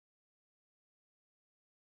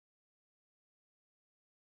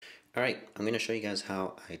Alright, I'm going to show you guys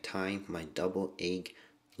how I tie my double egg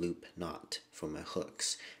loop knot for my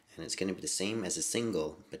hooks. And it's going to be the same as a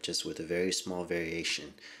single, but just with a very small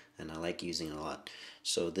variation. And I like using it a lot.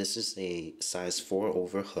 So this is a size 4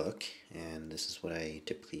 over hook, and this is what I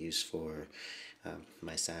typically use for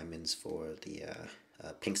my salmons, for the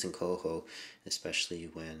pinks and coho, especially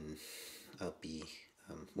when I'll be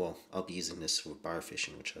I'll be using this for bar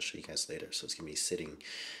fishing, which I'll show you guys later. So it's gonna be sitting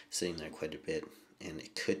there quite a bit, and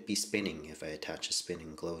it could be spinning if I attach a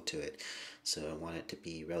spinning glow to it. So I want it to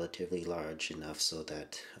be relatively large enough so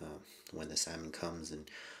that when the salmon comes and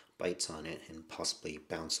bites on it and possibly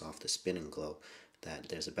bounce off the spinning glow, that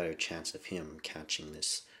there's a better chance of him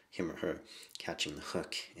or her catching the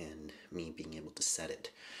hook and me being able to set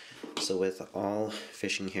it. So with all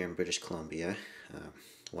fishing here in British Columbia,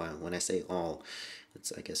 when I say all,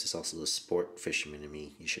 I guess it's also the sport fisherman in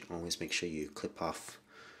me. You should always make sure you clip off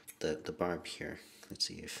the barb here. Let's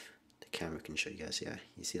see if the camera can show you guys. Yeah,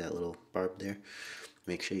 you see that little barb there?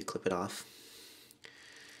 Make sure you clip it off.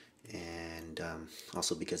 And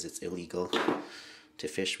also, because it's illegal to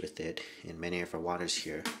fish with it in many of our waters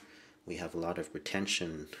here, we have a lot of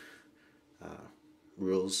retention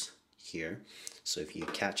rules here. So if you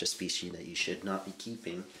catch a species that you should not be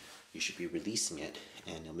keeping, you should be releasing it,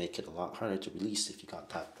 and it'll make it a lot harder to release if you got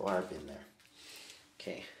that barb in there.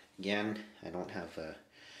 Okay, again, I don't have a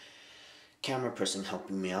camera person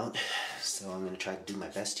helping me out, so I'm going to try to do my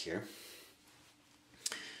best here.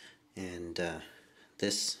 And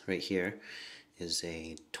this right here is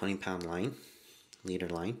a 20-pound line, leader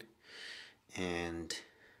line, and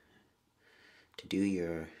to do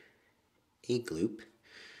your egg loop,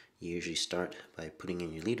 you usually start by putting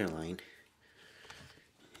in your leader line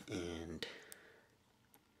and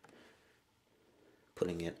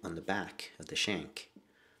putting it on the back of the shank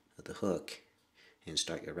of the hook and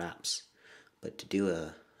start your wraps. But to do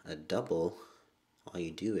a double, all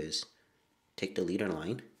you do is take the leader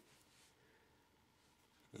line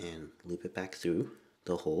and loop it back through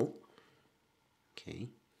the hole. Okay.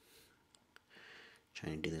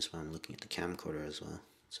 Trying to do this while I'm looking at the camcorder as well.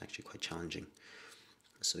 It's actually quite challenging.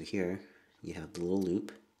 So here you have the little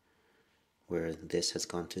loop where this has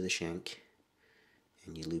gone through the shank,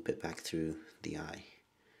 and you loop it back through the eye.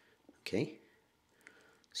 Okay?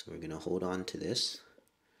 So we're going to hold on to this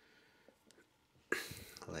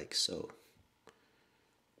like so.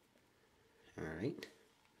 Alright?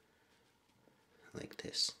 Like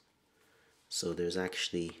this. So there's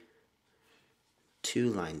actually two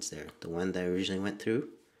lines there. The one that originally went through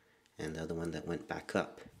and the other one that went back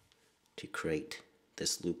up to create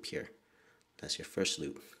this loop here. That's your first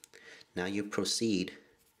loop. Now you proceed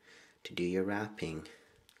to do your wrapping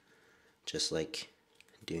just like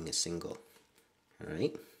doing a single.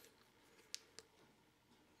 Alright?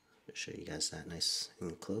 I'll show you guys that nice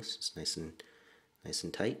and close. It's nice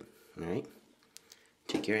and tight. Alright?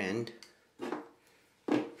 Take your end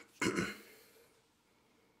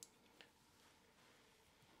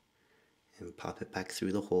and pop it back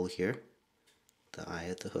through the hole here, the eye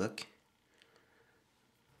of the hook.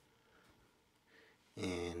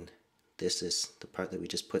 And this is the part that we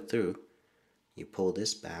just put through. You pull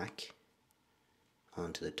this back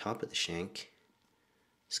onto the top of the shank,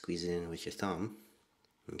 squeeze it in with your thumb.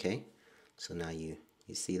 Okay, so now you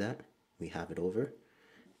see that we have it over,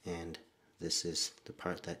 and this is the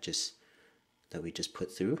part that we just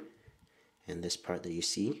put through, and this part that you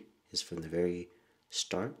see is from the very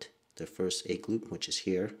start, the first egg loop, which is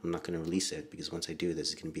here. I'm not going to release it because once I do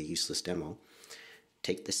this, it's going to be a useless demo.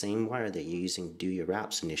 Take the same wire that you're using to do your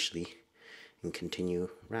wraps initially and continue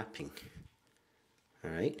wrapping.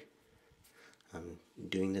 Alright? I'm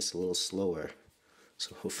doing this a little slower,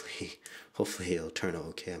 so hopefully it'll turn out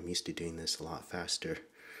okay. I'm used to doing this a lot faster.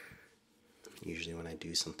 Usually when I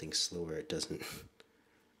do something slower, it doesn't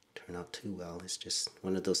turn out too well. It's just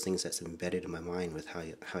one of those things that's embedded in my mind with how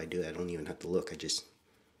I do it. I don't even have to look. I just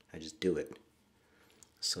do it.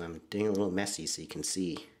 So I'm doing a little messy so you can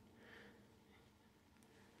see.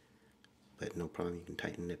 But no problem, you can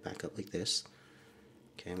tighten it back up like this.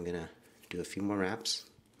 Okay, I'm gonna do a few more wraps,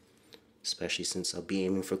 especially since I'll be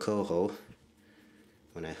aiming for coho.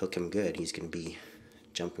 When I hook him good, he's gonna be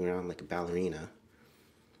jumping around like a ballerina.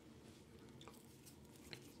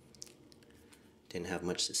 Didn't have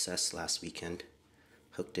much success last weekend.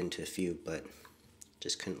 Hooked into a few, but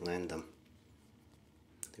just couldn't land them.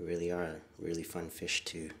 They really are a really fun fish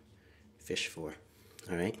to fish for.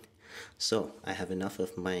 Alright, so I have enough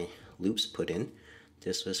of my loops put in.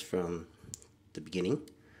 This was from the beginning.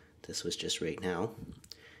 This was just right now.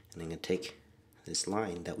 And I'm going to take this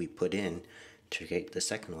line that we put in to create the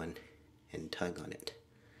second one and tug on it.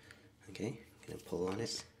 Okay, I'm going to pull on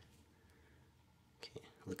it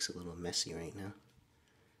looks a little messy right now.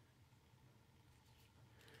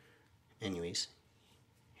 Anyways,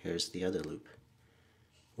 here's the other loop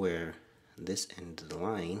where this end of the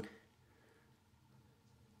line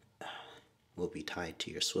will be tied to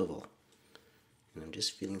your swivel. And I'm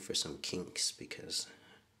just feeling for some kinks because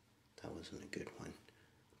that wasn't a good one.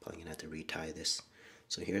 Probably gonna have to retie this.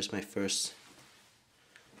 So here's my first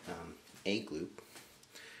egg loop,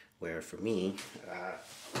 where for me,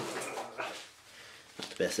 not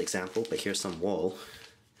the best example, but here's some wool.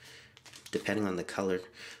 Depending on the color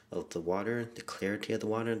of the water, the clarity of the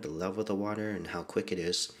water, the level of the water, and how quick it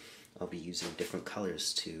is, I'll be using different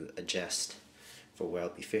colors to adjust for where I'll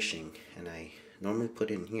be fishing. And I normally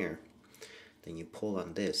put it in here, then you pull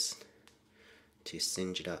on this to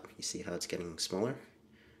singe it up. You see how it's getting smaller?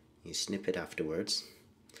 You snip it afterwards.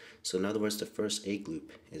 So in other words, the first egg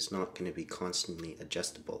loop is not going to be constantly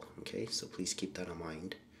adjustable, okay? So please keep that in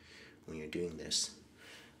mind when you're doing this.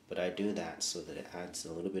 But I do that so that it adds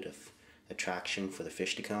a little bit of attraction for the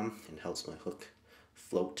fish to come and helps my hook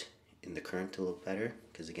float in the current a little better,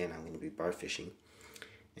 because again, I'm going to be bar fishing.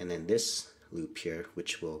 And then this loop here,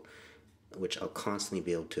 which I'll constantly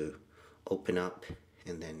be able to open up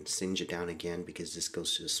and then singe it down again because this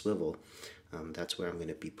goes to the swivel. That's where I'm going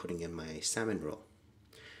to be putting in my salmon roll.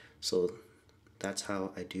 So that's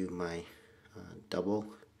how I do my double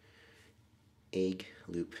egg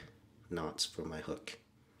loop knots for my hook.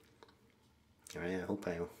 Alright, I hope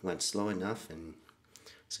I went slow enough and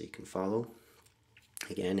so you can follow.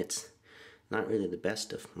 Again, it's not really the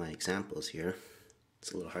best of my examples here.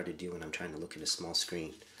 It's a little hard to do when I'm trying to look at a small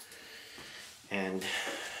screen. And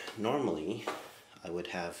normally I would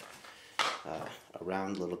have a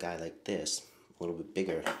round little guy like this, a little bit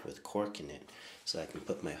bigger with cork in it, so I can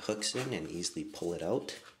put my hooks in and easily pull it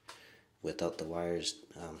out without the wires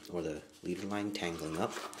or the leader line tangling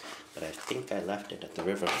up. But I think I left it at the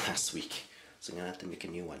river last week, so I'm gonna have to make a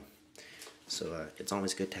new one. So it's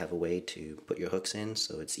always good to have a way to put your hooks in,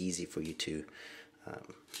 so it's easy for you to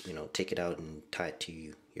take it out and tie it to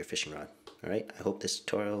your fishing rod. Alright, I hope this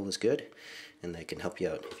tutorial was good and that can help you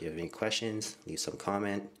out. If you have any questions, leave some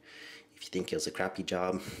comment. If you think it was a crappy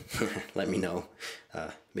job, let me know.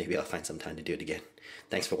 Maybe I'll find some time to do it again.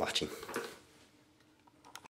 Thanks for watching.